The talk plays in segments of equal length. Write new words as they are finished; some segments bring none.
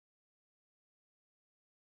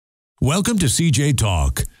Welcome to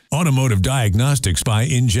CJTalk, Automotive Diagnostics by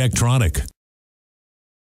Injectronic.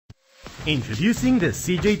 Introducing the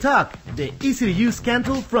CJTalk, the easy-to-use scan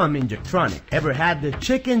tool from Injectronic. Ever had the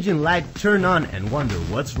check engine light turn on and wonder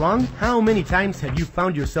what's wrong? How many times have you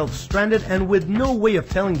found yourself stranded and with no way of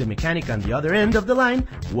telling the mechanic on the other end of the line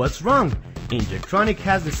what's wrong? Injectronic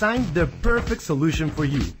has designed the perfect solution for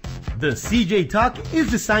you. The CJTalk is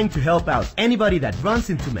designed to help out anybody that runs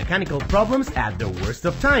into mechanical problems at the worst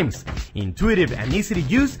of times. Intuitive and easy to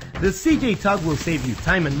use, the CJTalk will save you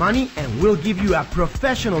time and money and will give you a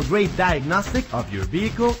professional-grade diagnostic of your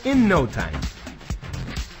vehicle in no time.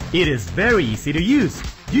 It is very easy to use.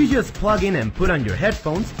 You just plug in and put on your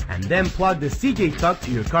headphones and then plug the CJTalk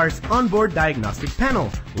to your car's onboard diagnostic panel,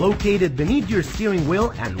 located beneath your steering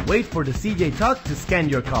wheel, and wait for the CJTalk to scan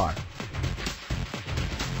your car.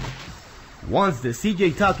 Once the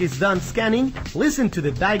CJTalk is done scanning, listen to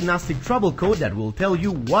the Diagnostic Trouble Code that will tell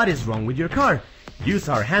you what is wrong with your car. Use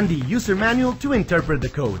our handy user manual to interpret the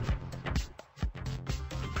code.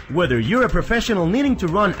 Whether you're a professional needing to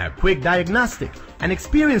run a quick diagnostic, an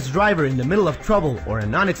experienced driver in the middle of trouble, or a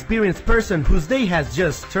non-experienced person whose day has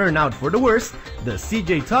just turned out for the worst, the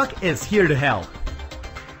CJTalk is here to help.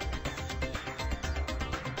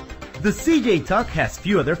 The CJTalk has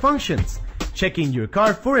few other functions: checking your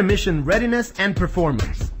car for emission readiness and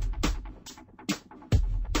performance,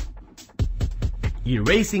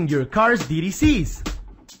 erasing your car's DTCs,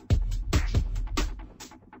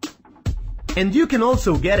 and you can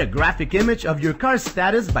also get a graphic image of your car's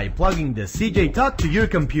status by plugging the CJTalk to your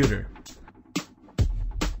computer.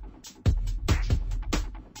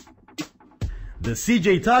 The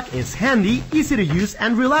CJTalk is handy, easy to use,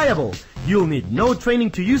 and reliable. You'll need no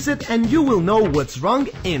training to use it, and you will know what's wrong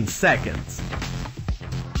in seconds.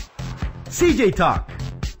 CJTalk.